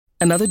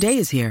Another day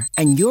is here,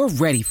 and you're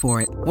ready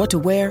for it. What to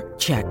wear?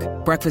 Check.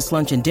 Breakfast,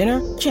 lunch, and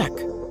dinner? Check.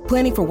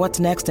 Planning for what's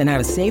next and how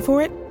to save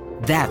for it?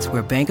 That's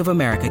where Bank of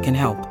America can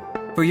help.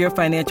 For your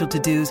financial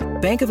to-dos,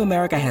 Bank of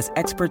America has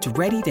experts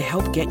ready to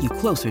help get you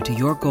closer to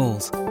your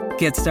goals.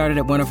 Get started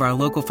at one of our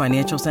local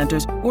financial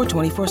centers or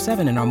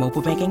 24/7 in our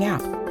mobile banking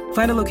app.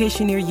 Find a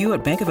location near you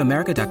at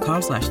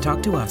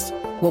bankofamerica.com/talktous.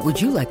 What would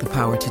you like the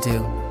power to do?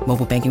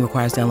 Mobile banking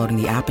requires downloading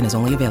the app and is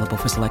only available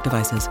for select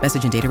devices.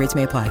 Message and data rates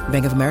may apply.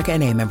 Bank of America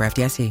N.A., member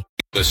FDIC.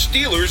 The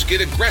Steelers get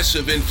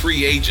aggressive in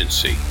free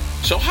agency.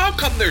 So how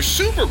come their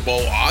Super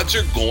Bowl odds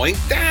are going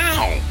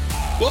down?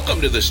 Welcome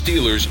to the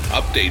Steelers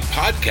Update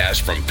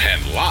Podcast from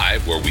Penn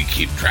Live, where we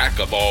keep track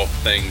of all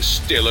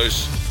things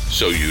Steelers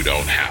so you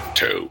don't have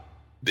to.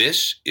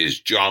 This is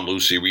John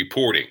Lucy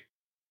reporting.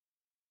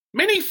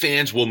 Many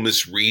fans will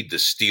misread the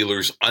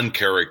Steelers'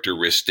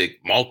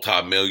 uncharacteristic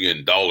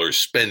multi-million-dollar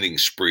spending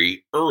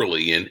spree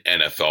early in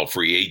NFL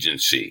free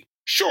agency.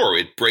 Sure,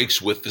 it breaks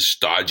with the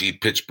stodgy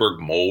Pittsburgh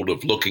mold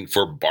of looking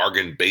for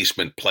bargain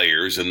basement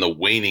players in the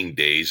waning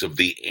days of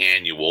the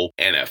annual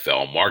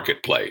NFL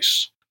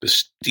marketplace. The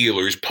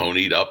Steelers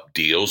ponied up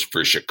deals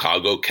for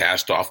Chicago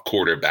cast-off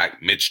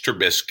quarterback Mitch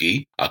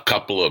Trubisky, a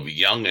couple of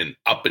young and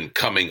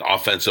up-and-coming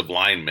offensive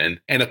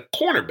linemen, and a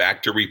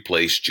cornerback to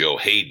replace Joe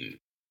Hayden.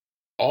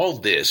 All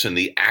this in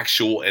the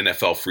actual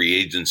NFL free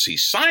agency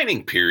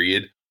signing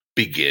period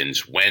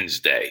begins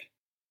Wednesday.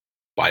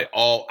 By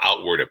all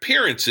outward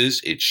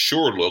appearances, it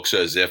sure looks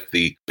as if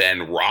the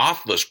Ben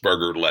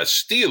Roethlisberger-less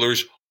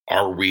Steelers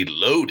are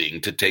reloading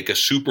to take a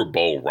Super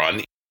Bowl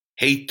run.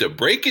 Hate to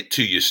break it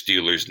to you,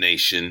 Steelers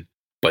Nation,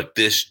 but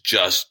this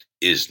just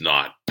is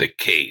not the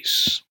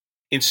case.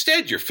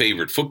 Instead, your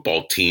favorite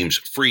football team's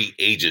free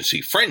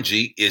agency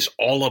frenzy is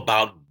all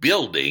about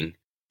building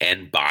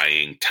and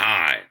buying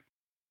time.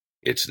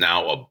 It's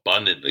now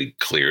abundantly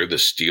clear the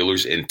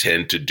Steelers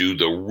intend to do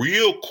the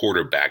real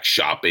quarterback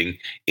shopping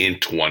in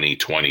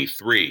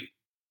 2023.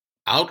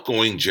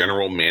 Outgoing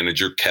general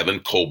manager Kevin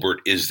Colbert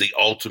is the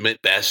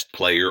ultimate best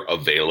player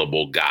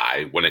available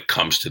guy when it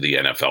comes to the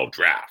NFL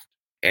draft.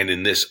 And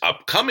in this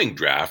upcoming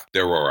draft,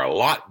 there are a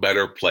lot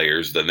better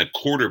players than the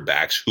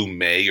quarterbacks who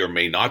may or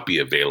may not be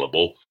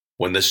available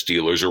when the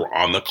Steelers are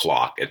on the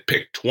clock at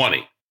pick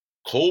 20.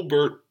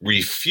 Colbert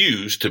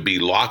refused to be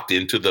locked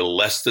into the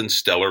less than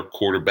stellar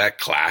quarterback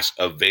class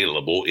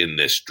available in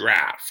this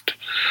draft.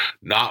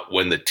 Not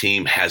when the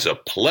team has a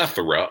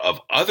plethora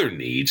of other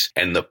needs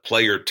and the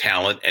player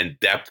talent and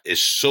depth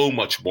is so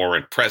much more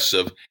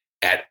impressive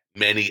at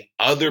many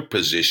other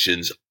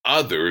positions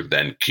other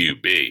than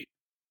QB.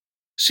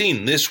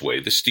 Seen this way,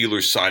 the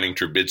Steelers signing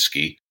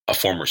Trubisky, a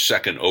former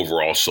second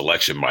overall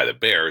selection by the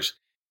Bears,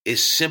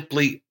 is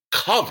simply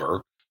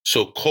cover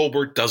so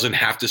Colbert doesn't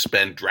have to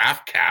spend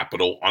draft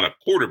capital on a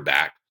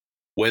quarterback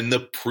when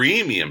the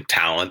premium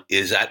talent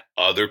is at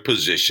other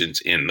positions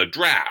in the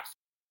draft.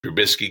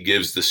 Trubisky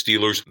gives the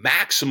Steelers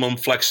maximum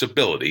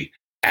flexibility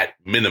at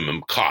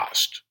minimum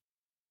cost.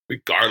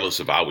 Regardless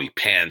of how he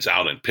pans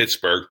out in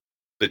Pittsburgh,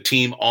 the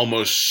team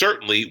almost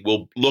certainly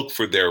will look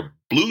for their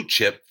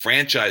blue-chip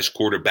franchise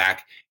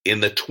quarterback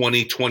in the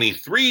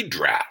 2023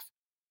 draft.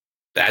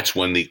 That's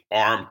when the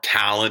arm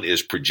talent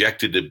is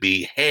projected to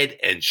be head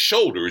and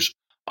shoulders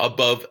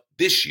above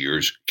this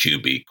year's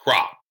QB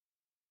crop.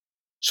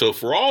 So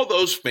for all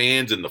those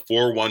fans in the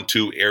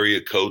 412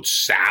 area code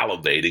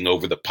salivating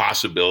over the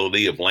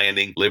possibility of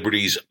landing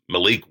Liberty's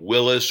Malik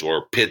Willis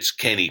or Pitt's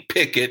Kenny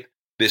Pickett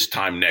this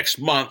time next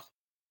month,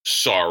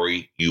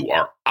 sorry, you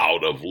are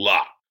out of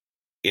luck.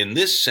 In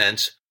this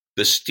sense,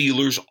 the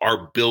Steelers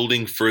are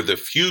building for the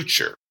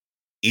future,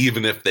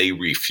 even if they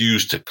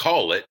refuse to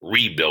call it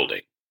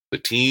rebuilding. The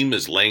team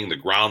is laying the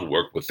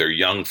groundwork with their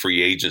young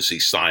free agency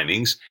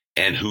signings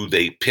and who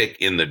they pick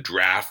in the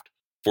draft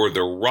for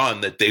the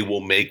run that they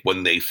will make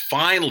when they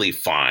finally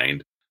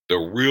find the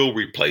real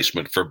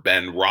replacement for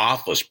Ben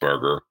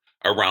Roethlisberger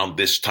around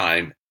this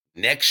time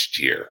next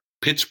year.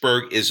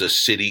 Pittsburgh is a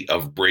city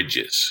of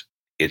bridges.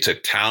 It's a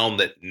town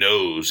that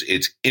knows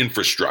its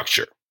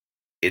infrastructure.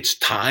 It's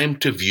time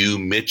to view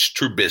Mitch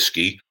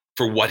Trubisky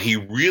for what he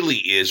really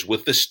is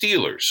with the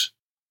Steelers,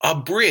 a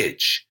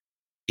bridge.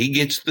 He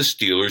gets the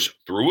Steelers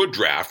through a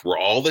draft where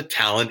all the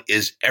talent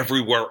is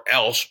everywhere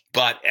else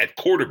but at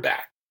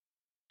quarterback.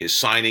 His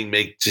signing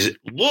makes it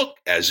look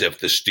as if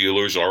the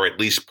Steelers are at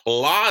least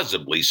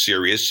plausibly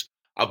serious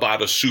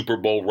about a Super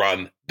Bowl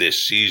run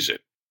this season.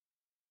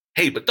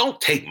 Hey, but don't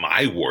take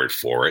my word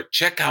for it.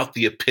 Check out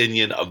the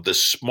opinion of the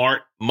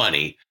smart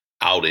money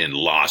out in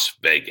Las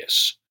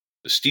Vegas.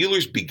 The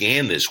Steelers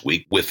began this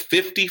week with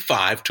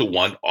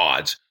 55-1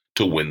 odds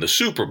to win the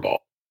Super Bowl.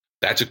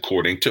 That's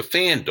according to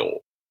FanDuel.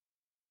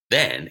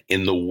 Then,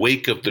 in the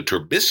wake of the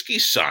Trubisky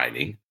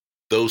signing,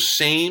 those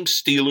same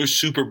Steelers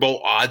Super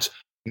Bowl odds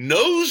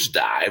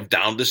nosedive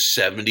down to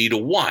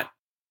 70-1.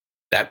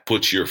 That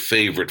puts your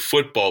favorite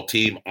football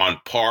team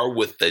on par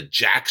with the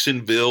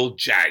Jacksonville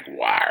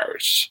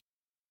Jaguars.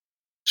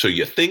 So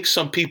you think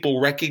some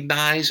people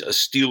recognize a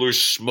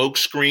Steelers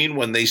smokescreen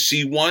when they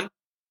see one?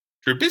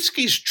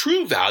 Trubisky's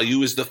true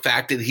value is the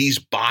fact that he's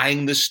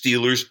buying the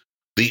Steelers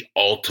the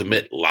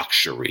ultimate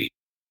luxury: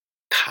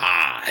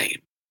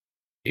 time.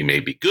 He may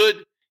be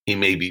good, he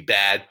may be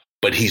bad,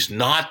 but he's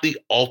not the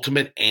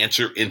ultimate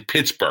answer in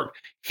Pittsburgh.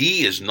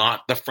 He is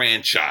not the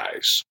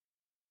franchise.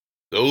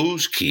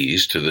 Those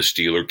keys to the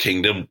Steeler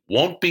kingdom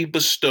won't be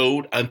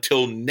bestowed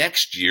until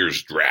next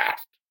year's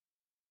draft.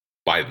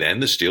 By then,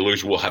 the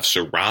Steelers will have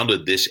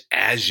surrounded this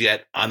as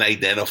yet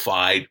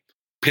unidentified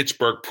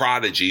Pittsburgh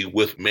prodigy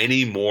with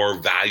many more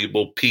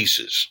valuable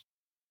pieces.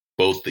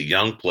 Both the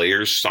young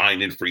players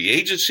signed in free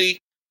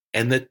agency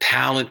and the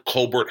talent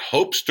Colbert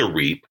hopes to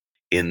reap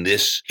in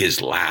this,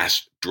 his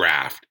last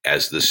draft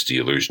as the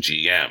Steelers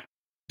GM.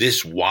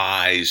 This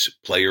wise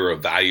player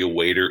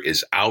evaluator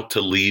is out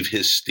to leave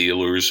his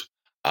Steelers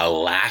a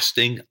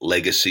lasting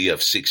legacy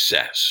of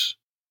success.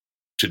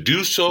 To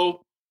do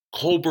so,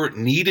 Colbert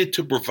needed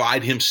to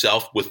provide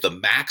himself with the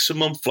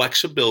maximum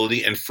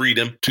flexibility and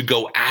freedom to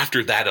go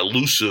after that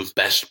elusive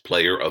best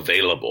player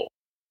available.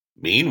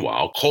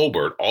 Meanwhile,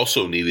 Colbert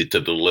also needed to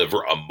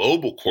deliver a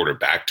mobile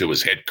quarterback to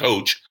his head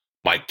coach,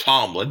 Mike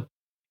Tomlin,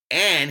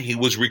 and he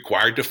was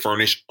required to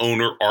furnish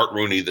owner Art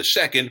Rooney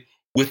II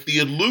with the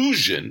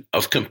illusion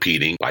of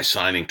competing. By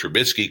signing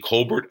Trubisky,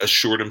 Colbert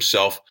assured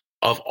himself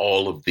of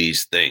all of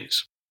these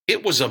things.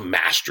 It was a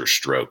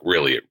masterstroke,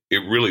 really. It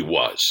really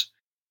was.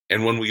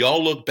 And when we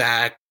all look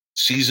back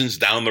seasons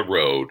down the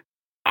road,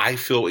 I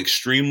feel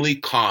extremely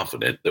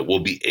confident that we'll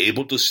be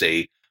able to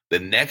say the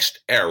next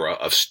era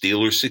of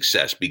Steelers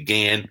success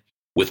began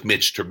with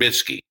Mitch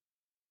Trubisky.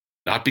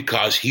 Not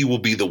because he will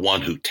be the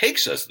one who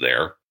takes us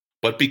there,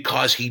 but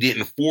because he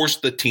didn't force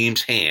the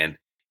team's hand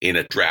in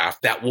a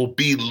draft that will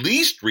be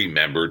least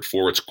remembered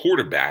for its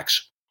quarterbacks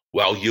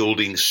while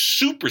yielding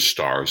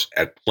superstars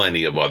at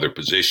plenty of other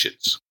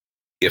positions.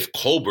 If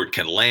Colbert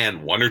can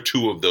land one or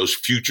two of those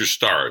future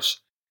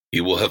stars,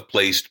 he will have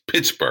placed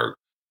Pittsburgh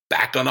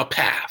back on a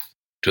path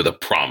to the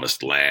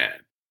promised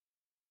land.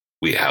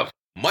 We have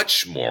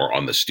much more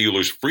on the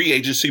Steelers' free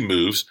agency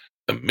moves,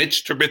 the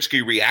Mitch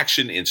Trubisky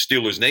reaction in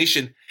Steelers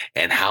Nation,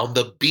 and how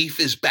the beef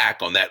is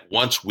back on that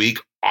once weak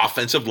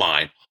offensive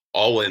line,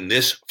 all in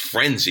this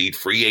frenzied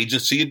free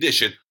agency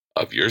edition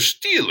of your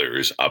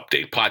Steelers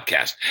Update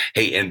podcast.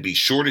 Hey, and be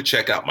sure to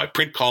check out my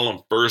print column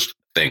First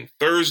Thing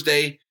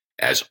Thursday.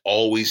 As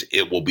always,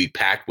 it will be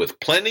packed with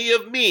plenty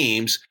of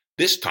memes,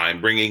 this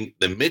time bringing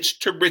the Mitch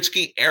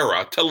Trubisky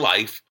era to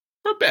life,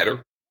 for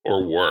better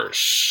or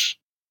worse.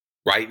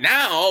 Right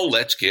now,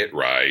 let's get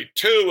right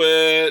to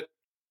it.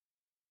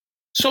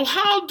 So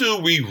how do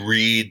we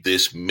read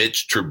this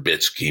Mitch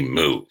Trubisky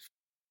move?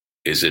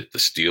 Is it the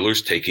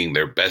Steelers taking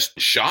their best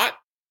shot,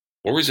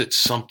 or is it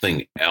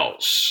something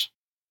else?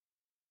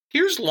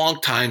 Here's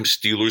longtime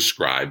Steelers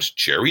scribes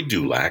Jerry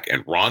Dulac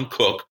and Ron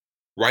Cook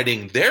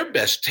writing their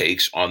best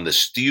takes on the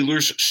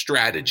Steelers'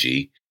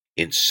 strategy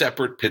in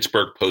separate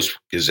Pittsburgh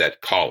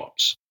Post-Gazette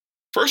columns.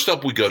 First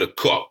up, we go to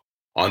Cook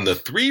on the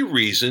 3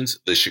 reasons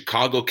the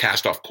Chicago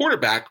cast-off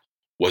quarterback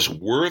was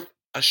worth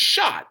a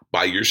shot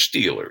by your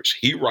Steelers.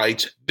 He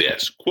writes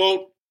this,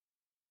 quote,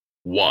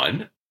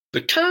 1,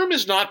 the term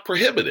is not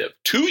prohibitive,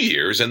 2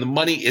 years, and the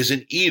money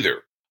isn't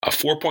either. A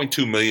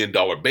 $4.2 million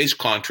base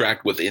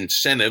contract with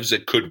incentives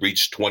that could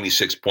reach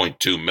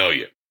 $26.2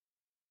 million.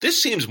 This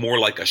seems more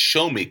like a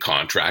show-me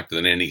contract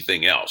than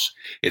anything else.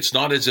 It's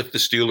not as if the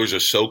Steelers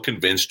are so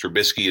convinced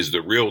Trubisky is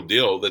the real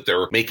deal that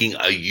they're making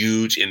a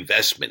huge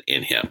investment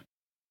in him.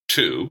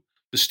 2,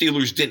 the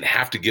Steelers didn't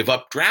have to give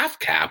up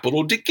draft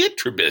capital to get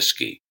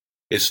Trubisky.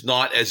 It's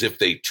not as if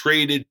they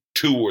traded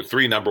 2 or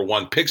 3 number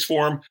 1 picks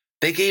for him.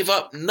 They gave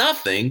up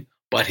nothing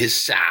but his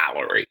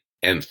salary.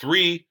 And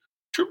 3,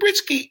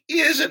 Trubisky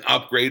is an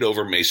upgrade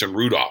over Mason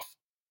Rudolph.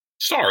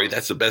 Sorry,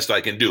 that's the best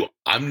I can do.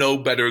 I'm no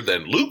better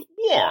than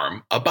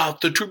lukewarm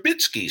about the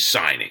Trubisky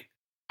signing.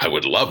 I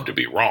would love to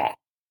be wrong,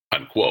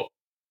 unquote.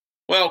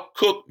 Well,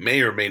 Cook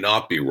may or may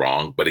not be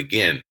wrong, but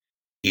again,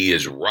 he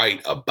is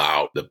right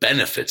about the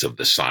benefits of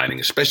the signing,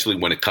 especially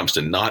when it comes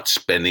to not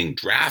spending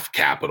draft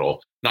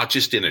capital, not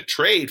just in a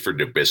trade for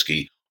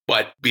Trubisky,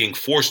 but being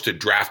forced to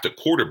draft a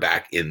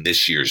quarterback in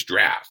this year's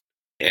draft.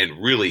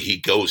 And really, he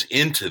goes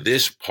into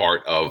this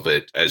part of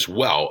it as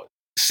well,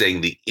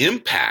 saying the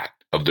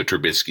impact of the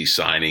Trubisky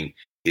signing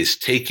is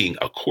taking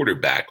a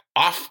quarterback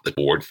off the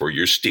board for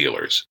your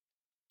Steelers.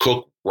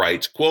 Cook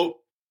writes, quote,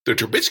 the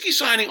Trubisky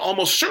signing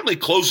almost certainly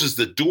closes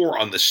the door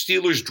on the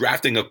Steelers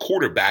drafting a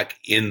quarterback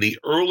in the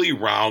early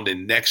round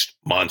in next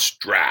month's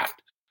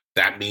draft.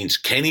 That means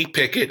Kenny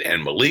Pickett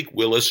and Malik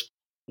Willis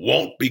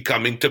won't be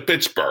coming to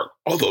Pittsburgh,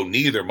 although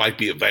neither might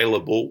be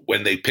available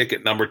when they pick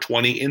at number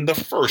 20 in the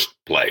first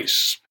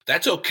place.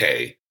 That's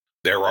okay.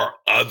 There are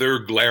other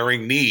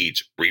glaring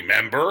needs,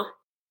 remember?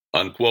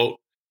 Unquote.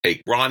 Hey,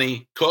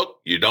 Ronnie, Cook,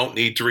 you don't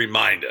need to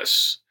remind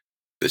us.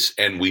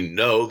 And we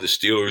know the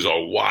Steelers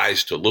are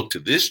wise to look to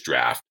this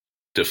draft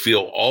to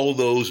fill all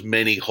those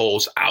many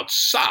holes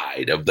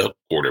outside of the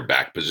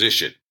quarterback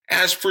position.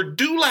 As for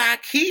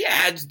Dulac, he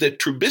adds that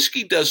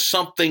Trubisky does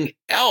something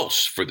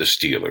else for the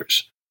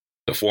Steelers.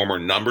 The former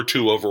number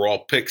 2 overall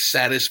pick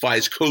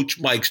satisfies Coach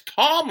Mike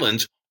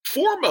Tomlin's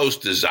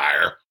foremost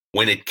desire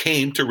when it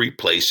came to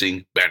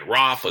replacing Ben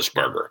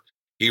Roethlisberger.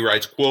 He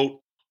writes, quote,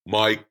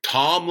 Mike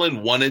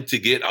Tomlin wanted to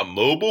get a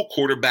mobile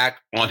quarterback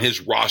on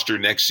his roster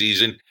next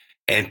season,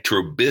 and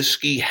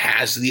Trubisky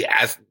has the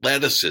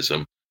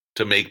athleticism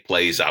to make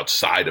plays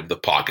outside of the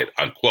pocket,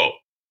 unquote.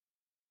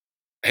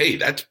 Hey,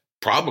 that's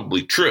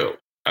probably true.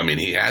 I mean,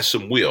 he has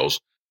some wheels.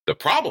 The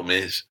problem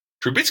is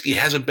Trubisky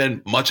hasn't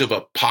been much of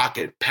a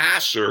pocket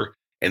passer,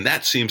 and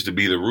that seems to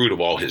be the root of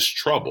all his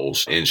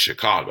troubles in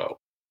Chicago.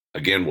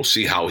 Again, we'll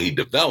see how he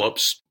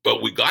develops,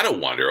 but we got to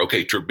wonder,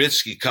 okay,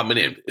 Trubisky coming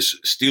in.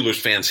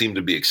 Steelers fans seem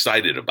to be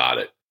excited about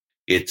it.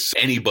 It's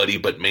anybody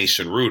but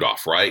Mason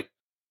Rudolph, right?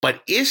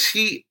 But is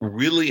he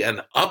really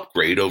an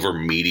upgrade over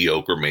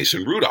mediocre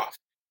Mason Rudolph?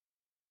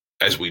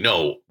 As we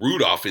know,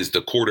 Rudolph is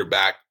the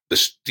quarterback the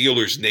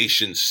Steelers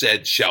nation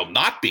said shall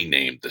not be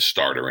named the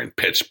starter in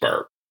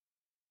Pittsburgh.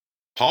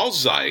 Paul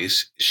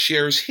Zeiss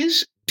shares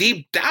his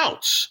deep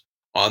doubts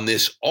on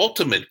this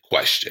ultimate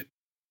question.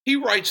 He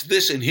writes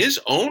this in his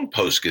own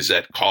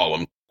Post-Gazette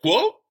column,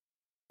 quote,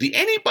 the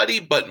anybody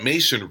but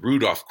Mason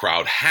Rudolph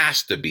crowd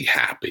has to be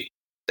happy.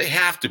 They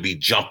have to be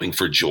jumping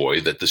for joy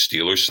that the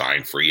Steelers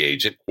signed free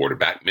agent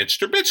quarterback Mitch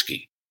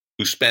Trubisky,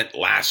 who spent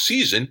last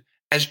season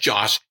as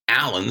Josh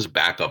Allen's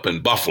backup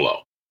in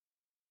Buffalo.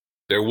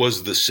 There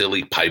was the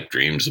silly pipe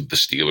dreams of the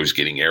Steelers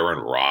getting Aaron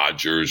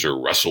Rodgers or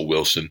Russell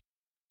Wilson.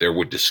 There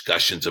were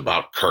discussions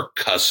about Kirk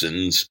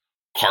Cousins,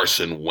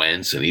 Carson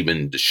Wentz, and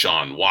even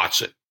Deshaun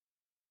Watson.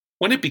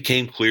 When it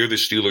became clear the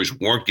Steelers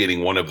weren't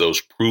getting one of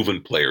those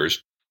proven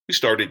players, we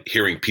started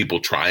hearing people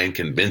try and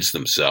convince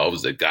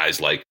themselves that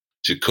guys like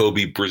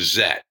Jacoby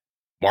Brissett,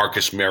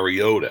 Marcus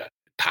Mariota,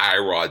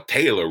 Tyrod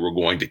Taylor were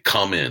going to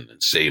come in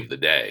and save the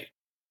day.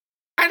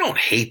 I don't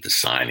hate the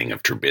signing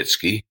of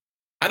Trubisky.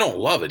 I don't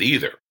love it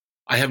either.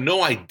 I have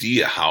no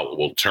idea how it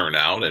will turn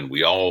out, and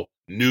we all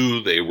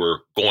knew they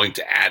were going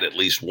to add at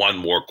least one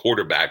more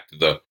quarterback to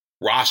the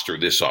roster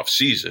this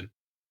offseason.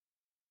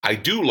 I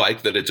do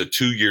like that it's a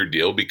 2-year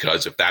deal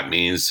because if that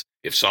means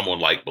if someone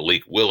like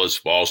Malik Willis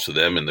falls to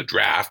them in the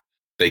draft,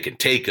 they can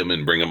take him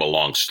and bring him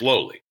along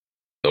slowly.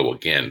 Though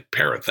again,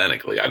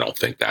 parenthetically, I don't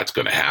think that's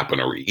going to happen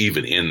or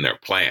even in their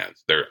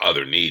plans. There are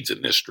other needs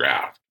in this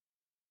draft.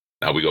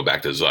 Now we go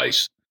back to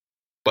Zeiss.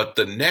 But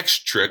the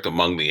next trick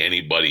among the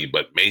anybody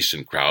but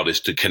Mason crowd is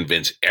to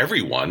convince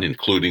everyone,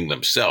 including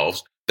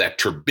themselves, that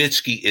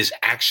Trubisky is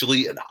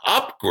actually an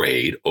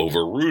upgrade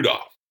over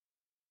Rudolph.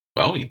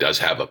 Well, he does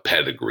have a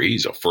pedigree.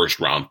 He's a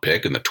first-round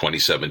pick in the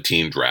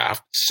 2017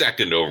 draft,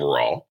 second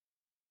overall.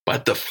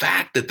 But the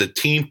fact that the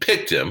team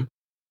picked him,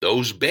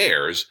 those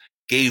Bears,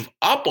 gave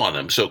up on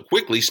him so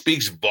quickly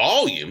speaks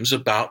volumes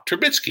about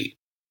Trubisky.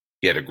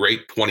 He had a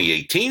great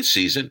 2018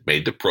 season,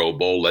 made the Pro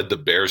Bowl, led the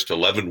Bears to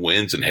 11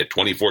 wins and had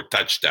 24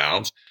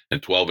 touchdowns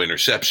and 12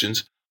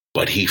 interceptions.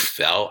 But he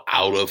fell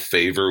out of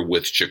favor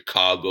with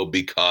Chicago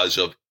because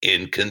of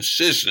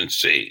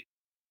inconsistency.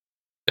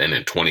 Then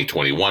in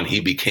 2021, he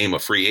became a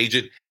free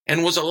agent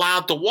and was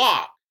allowed to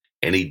walk,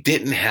 and he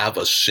didn't have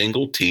a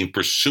single team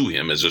pursue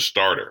him as a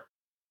starter.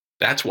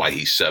 That's why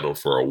he settled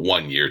for a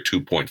 1-year,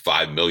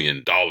 $2.5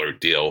 million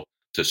deal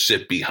to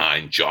sit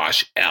behind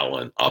Josh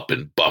Allen up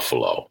in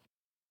Buffalo.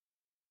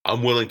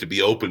 I'm willing to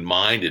be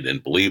open-minded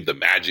and believe the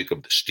magic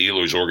of the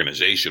Steelers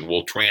organization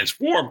will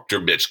transform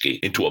Trubisky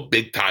into a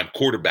big-time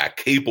quarterback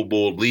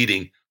capable of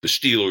leading the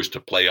Steelers to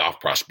playoff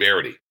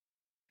prosperity.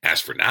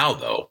 As for now,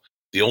 though,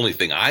 the only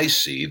thing I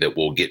see that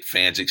will get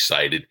fans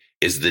excited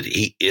is that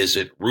he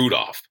isn't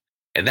Rudolph,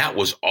 and that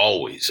was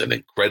always an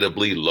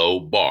incredibly low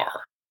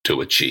bar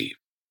to achieve,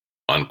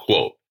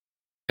 unquote.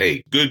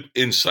 Hey, good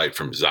insight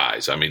from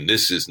Zeiss. I mean,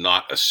 this is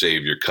not a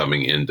savior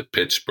coming into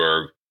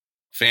Pittsburgh.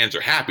 Fans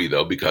are happy,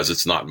 though, because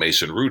it's not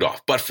Mason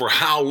Rudolph. But for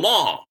how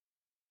long?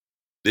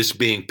 This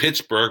being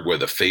Pittsburgh, where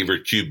the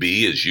favorite QB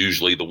is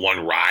usually the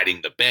one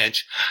riding the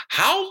bench,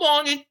 how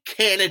long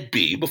can it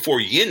be before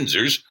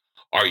Yinzers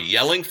are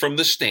yelling from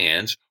the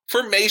stands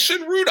for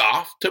Mason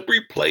Rudolph to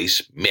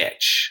replace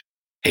Mitch?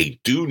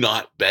 Hey, do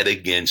not bet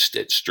against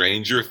it.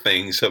 Stranger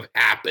things have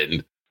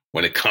happened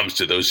when it comes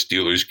to those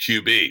Steelers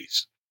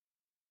QBs.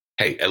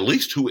 Hey, at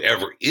least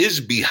whoever is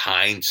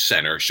behind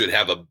center should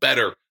have a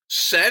better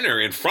center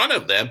in front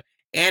of them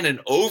and an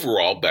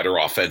overall better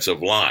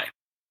offensive line.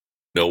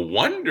 No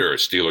wonder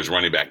Steelers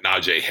running back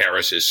Najee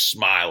Harris is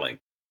smiling.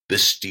 The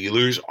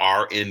Steelers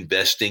are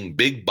investing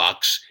big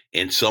bucks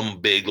in some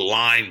big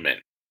linemen.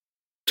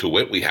 To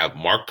wit, we have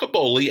Mark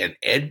Caboli and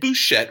Ed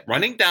Bouchette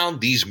running down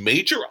these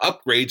major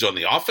upgrades on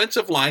the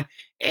offensive line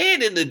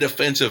and in the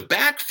defensive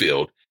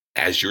backfield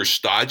as your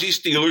stodgy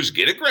Steelers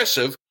get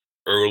aggressive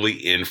early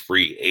in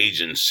free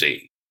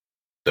agency.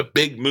 The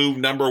big move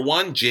number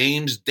one,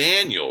 James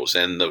Daniels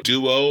and the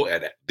duo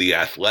at The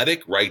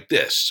Athletic write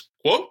this,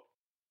 quote,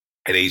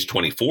 at age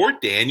 24,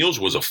 Daniels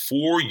was a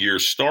 4-year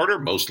starter,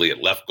 mostly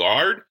at left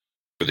guard,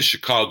 for the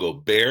Chicago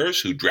Bears,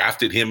 who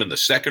drafted him in the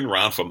second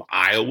round from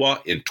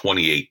Iowa in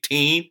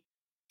 2018.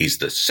 He's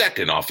the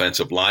second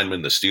offensive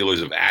lineman the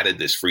Steelers have added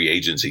this free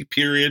agency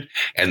period,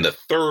 and the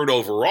third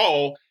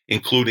overall,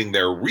 including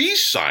their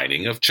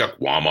re-signing of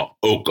Chukwuma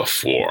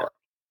Okafor.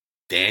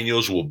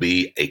 Daniels will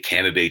be a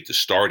candidate to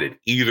start at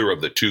either of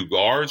the two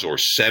guards or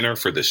center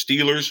for the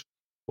Steelers.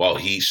 While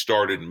he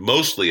started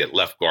mostly at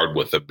left guard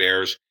with the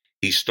Bears,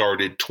 he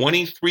started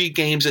 23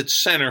 games at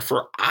center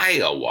for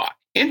Iowa.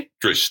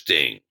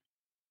 Interesting.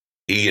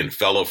 He and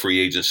fellow free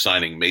agent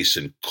signing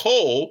Mason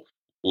Cole,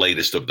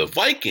 latest of the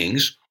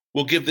Vikings,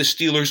 will give the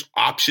Steelers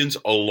options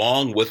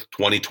along with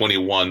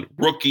 2021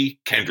 rookie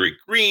Kendrick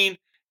Green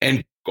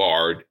and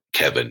guard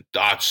Kevin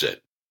Dotson.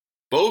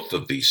 Both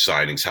of these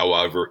signings,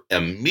 however,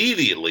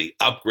 immediately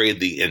upgrade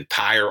the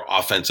entire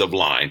offensive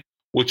line,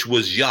 which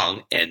was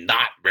young and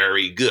not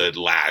very good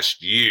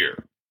last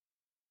year.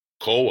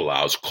 Cole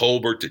allows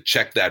Colbert to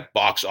check that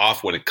box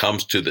off when it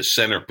comes to the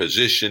center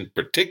position,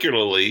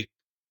 particularly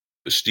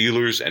the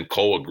Steelers and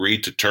Cole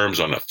agreed to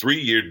terms on a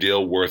 3-year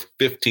deal worth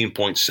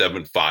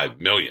 $15.75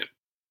 million.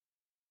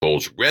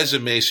 Cole's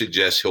resume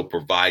suggests he'll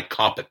provide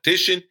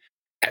competition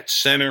at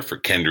center for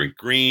Kendrick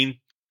Green.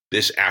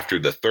 This after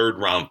the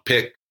third-round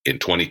pick in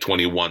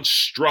 2021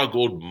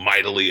 struggled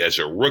mightily as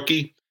a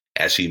rookie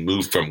as he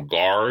moved from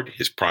guard,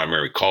 his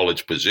primary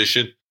college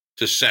position,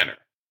 to center.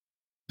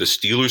 The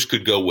Steelers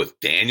could go with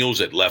Daniels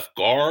at left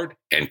guard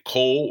and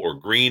Cole or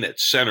Green at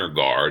center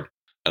guard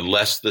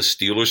unless the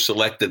Steelers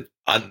selected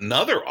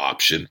another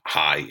option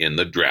high in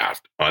the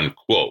draft,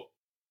 unquote.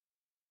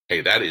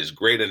 Hey, that is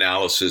great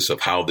analysis of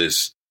how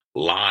this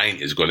line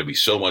is going to be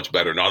so much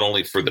better, not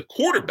only for the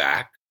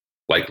quarterback,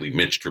 likely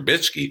Mitch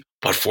Trubisky,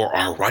 but for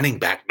our running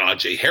back,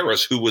 Najee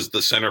Harris, who was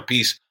the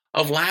centerpiece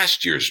of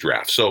last year's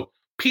draft. So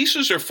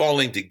pieces are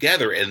falling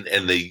together, and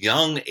the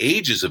young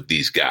ages of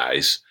these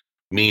guys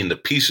mean the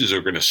pieces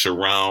are going to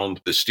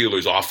surround the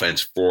Steelers'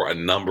 offense for a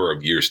number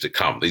of years to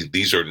come.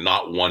 These are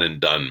not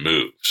one-and-done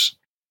moves.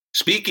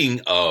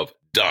 Speaking of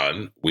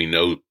done, we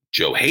know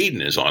Joe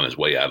Hayden is on his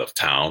way out of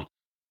town,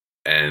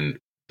 and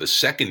the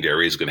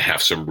secondary is going to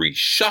have some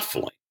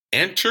reshuffling.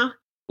 Enter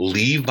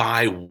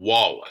Levi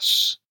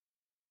Wallace.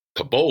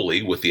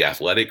 Kaboli with The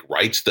Athletic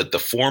writes that the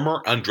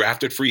former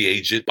undrafted free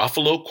agent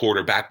Buffalo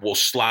quarterback will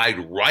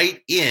slide right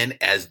in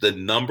as the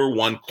number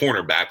one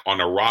cornerback on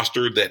a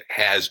roster that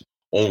has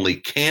only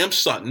Cam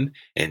Sutton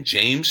and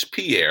James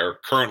Pierre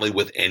currently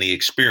with any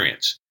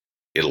experience.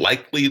 It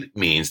likely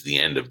means the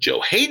end of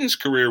Joe Hayden's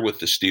career with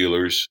the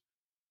Steelers,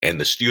 and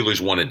the Steelers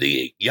wanted to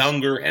get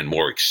younger and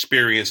more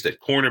experienced at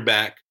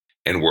cornerback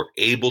and were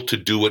able to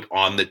do it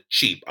on the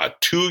cheap, a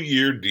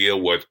 2-year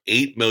deal worth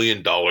 $8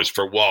 million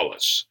for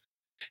Wallace.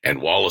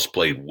 And Wallace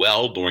played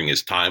well during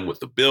his time with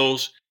the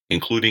Bills,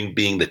 including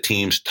being the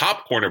team's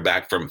top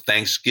cornerback from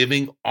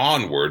Thanksgiving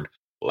onward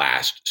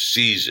last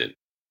season.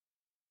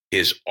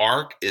 His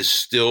arc is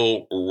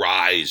still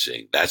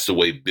rising. That's the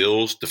way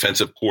Bills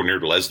defensive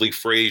coordinator Leslie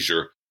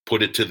Frazier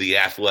put it to The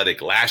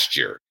Athletic last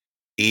year.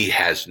 He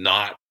has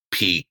not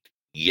peaked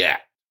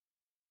yet.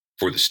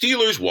 For the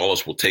Steelers,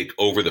 Wallace will take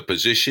over the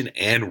position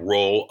and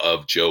role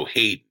of Joe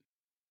Hayden.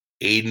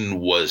 Hayden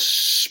was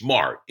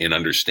smart in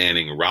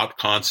understanding route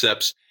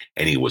concepts,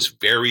 and he was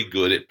very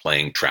good at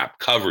playing trap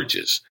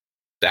coverages.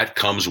 That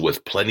comes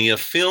with plenty of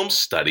film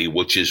study,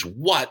 which is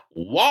what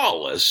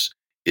Wallace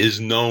is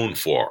known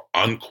for,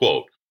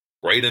 unquote.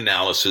 Great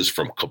analysis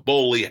from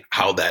Kaboli,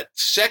 how that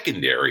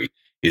secondary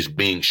is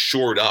being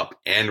shored up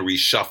and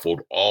reshuffled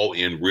all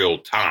in real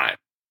time.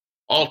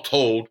 All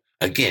told,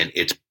 again,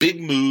 it's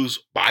big moves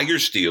by your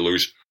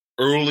Steelers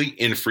early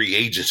in free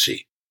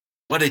agency,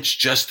 but it's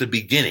just the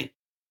beginning.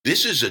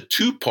 This is a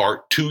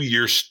 2-part,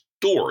 2-year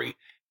story,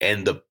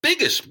 and the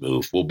biggest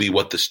move will be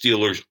what the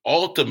Steelers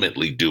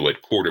ultimately do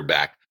at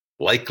quarterback,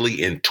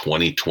 likely in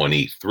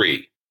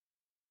 2023.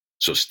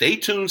 So stay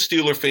tuned,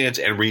 Steeler fans,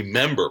 and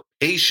remember,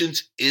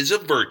 patience is a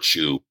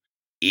virtue,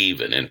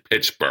 even in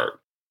Pittsburgh.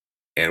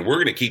 And we're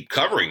going to keep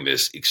covering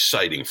this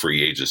exciting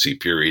free agency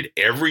period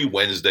every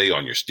Wednesday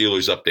on your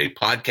Steelers Update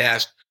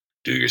podcast.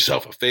 Do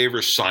yourself a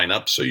favor, sign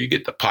up so you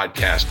get the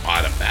podcast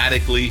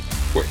automatically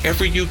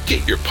wherever you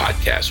get your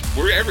podcasts.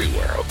 We're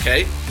everywhere,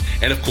 okay?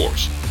 And of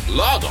course,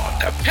 log on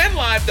to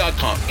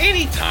PennLive.com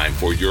anytime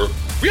for your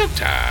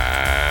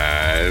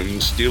real-time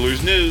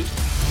Steelers news.